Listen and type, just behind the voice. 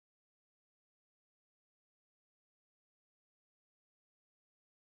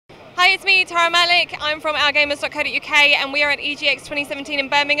Hi, it's me, Tara Malik. I'm from OurGamers.co.uk and we are at EGX2017 in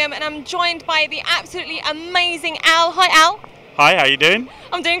Birmingham, and I'm joined by the absolutely amazing Al. Hi, Al. Hi, how you doing?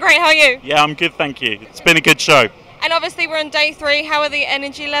 I'm doing great, how are you? Yeah, I'm good, thank you. It's been a good show. And obviously we're on day 3. How are the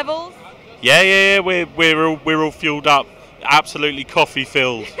energy levels? Yeah. We're all fueled up. Absolutely coffee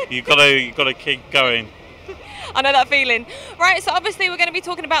filled. You've got to keep going. I know that feeling. Right, so obviously we're going to be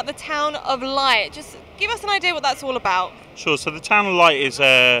talking about the Town of Light. Just give us an idea what that's all about. Sure. So the Town of Light is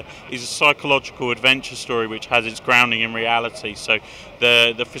a psychological adventure story which has its grounding in reality. So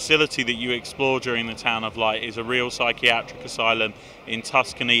the facility that you explore during the Town of Light is a real psychiatric asylum in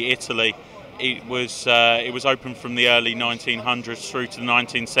Tuscany, Italy. It was open from the early 1900s through to the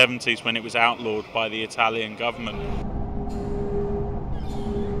 1970s when it was outlawed by the Italian government.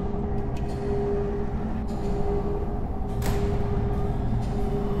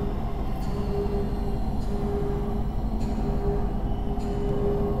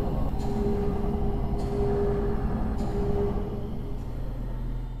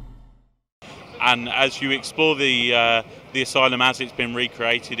 And as you explore the asylum as it's been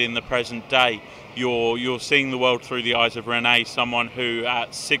recreated in the present day, you're seeing the world through the eyes of Renee, someone who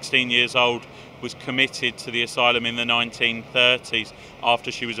at 16 years old was committed to the asylum in the 1930s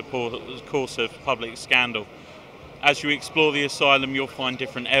after she was a cause of public scandal. As you explore the asylum, you'll find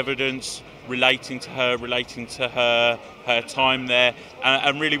different evidence relating to her time there,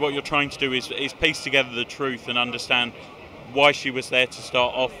 and really what you're trying to do is piece together the truth and understand why she was there to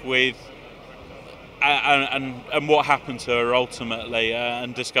start off with, and what happened to her ultimately,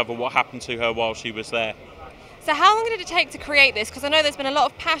 and discover what happened to her while she was there. So how long did it take to create this? Because I know there's been a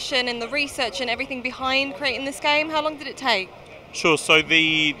lot of passion in the research and everything behind creating this game. How long did it take? Sure, so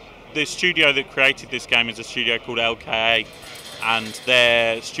the studio that created this game is a studio called LKA, and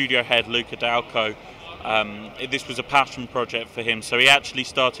their studio head, Luca Dalco, this was a passion project for him. So he actually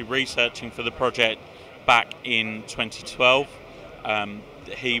started researching for the project back in 2012.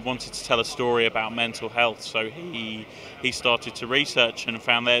 He wanted to tell a story about mental health, so he started to research and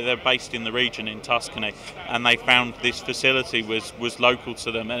found they're based in the region in Tuscany, and they found this facility was local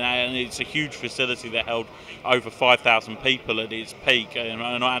to them, and it's a huge facility that held over 5,000 people at its peak,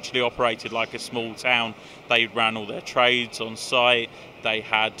 and actually operated like a small town. They ran all their trades on site. They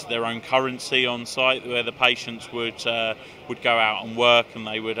had their own currency on site where the patients would go out and work, and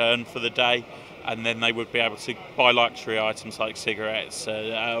they would earn for the day. And then they would be able to buy luxury items like cigarettes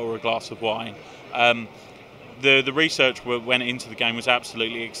or a glass of wine. The research went into the game was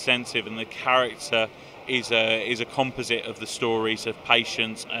absolutely extensive, and the character is a composite of the stories of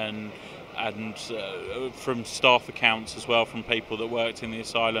patients and from staff accounts as well, from people that worked in the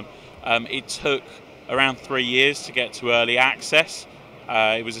asylum. It took around 3 years to get to early access.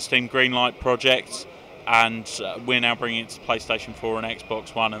 It was a Steam Greenlight project, and we're now bringing it to PlayStation 4 and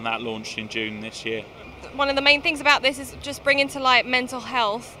Xbox One, and that launched in June this year. One of the main things about this is just bringing to light mental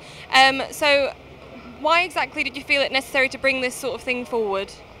health. So why exactly did you feel it necessary to bring this sort of thing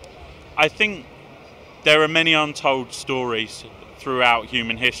forward? I think there are many untold stories throughout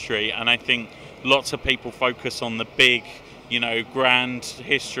human history, and I think lots of people focus on the big, grand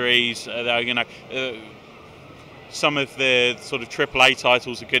histories, some of the sort of AAA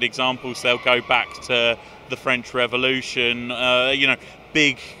titles are good examples. They'll go back to the French Revolution,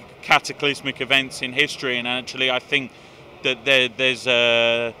 big cataclysmic events in history. And actually, I think that there's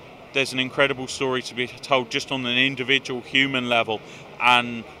an incredible story to be told just on an individual human level.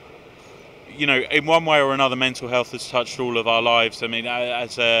 And in one way or another, mental health has touched all of our lives. I mean,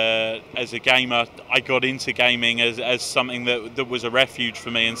 as a gamer, I got into gaming as something that was a refuge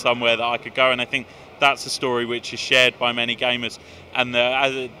for me and somewhere that I could go. And I think that's a story which is shared by many gamers. And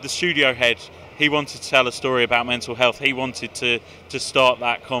the studio head, he wanted to tell a story about mental health. He wanted to start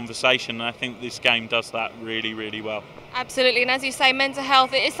that conversation, and I think this game does that really, really well. Absolutely, and as you say, mental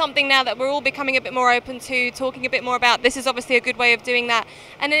health, it is something now that we're all becoming a bit more open to, talking a bit more about. This is obviously a good way of doing that,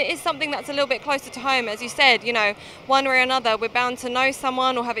 and it is something that's a little bit closer to home. As you said, one way or another, we're bound to know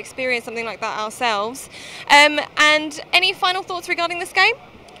someone or have experienced something like that ourselves. And any final thoughts regarding this game?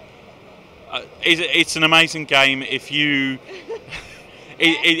 It's an amazing game. If you,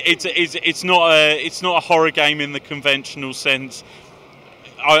 it's not a horror game in the conventional sense.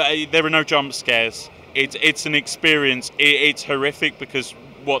 There are no jump scares. It's an experience. It's horrific because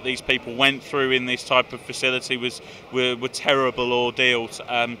what these people went through in this type of facility were terrible ordeals.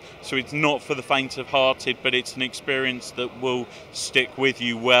 So it's not for the faint-of-hearted, but it's an experience that will stick with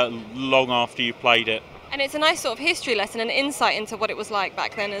you long after you've played it. And it's a nice sort of history lesson and insight into what it was like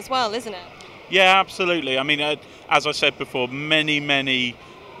back then as well, isn't it? Yeah, absolutely. I mean, as I said before, many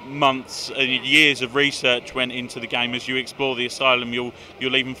months and years of research went into the game. As you explore the asylum, you'll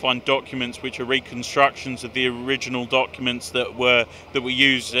even find documents which are reconstructions of the original documents that were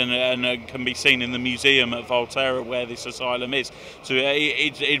used and can be seen in the museum at Volterra where this asylum is. So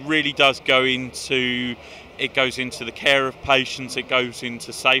it really does go into. It goes into the care of patients, it goes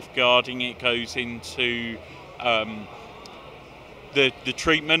into safeguarding, it goes into the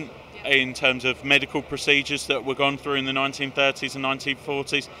treatment in terms of medical procedures that were gone through in the 1930s and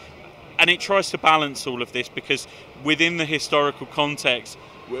 1940s. And it tries to balance all of this, because within the historical context,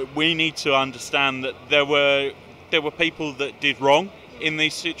 we need to understand that there were people that did wrong in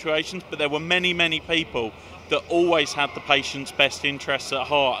these situations, but there were many, many people that always had the patient's best interests at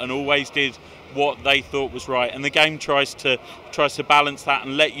heart and always did what they thought was right. And the game tries to balance that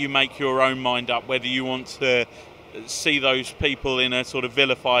and let you make your own mind up whether you want to see those people in a sort of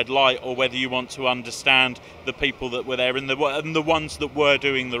vilified light, or whether you want to understand the people that were there and the ones that were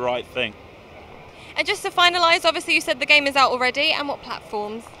doing the right thing. And just to finalise, obviously you said the game is out already, and what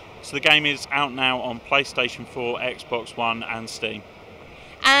platforms? So the game is out now on PlayStation 4, Xbox One and Steam.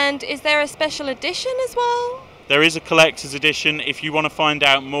 And is there a special edition as well? There is a collector's edition. If you want to find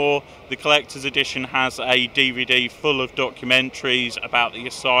out more, the collector's edition has a DVD full of documentaries about the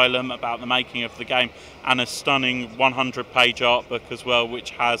asylum, about the making of the game, and a stunning 100-page art book as well,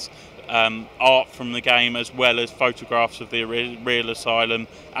 which has art from the game as well as photographs of the real asylum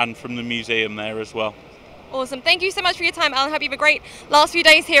and from the museum there as well. Awesome. Thank you so much for your time, Alan. I hope you have a great last few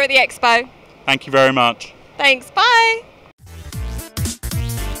days here at the Expo. Thank you very much. Thanks. Bye.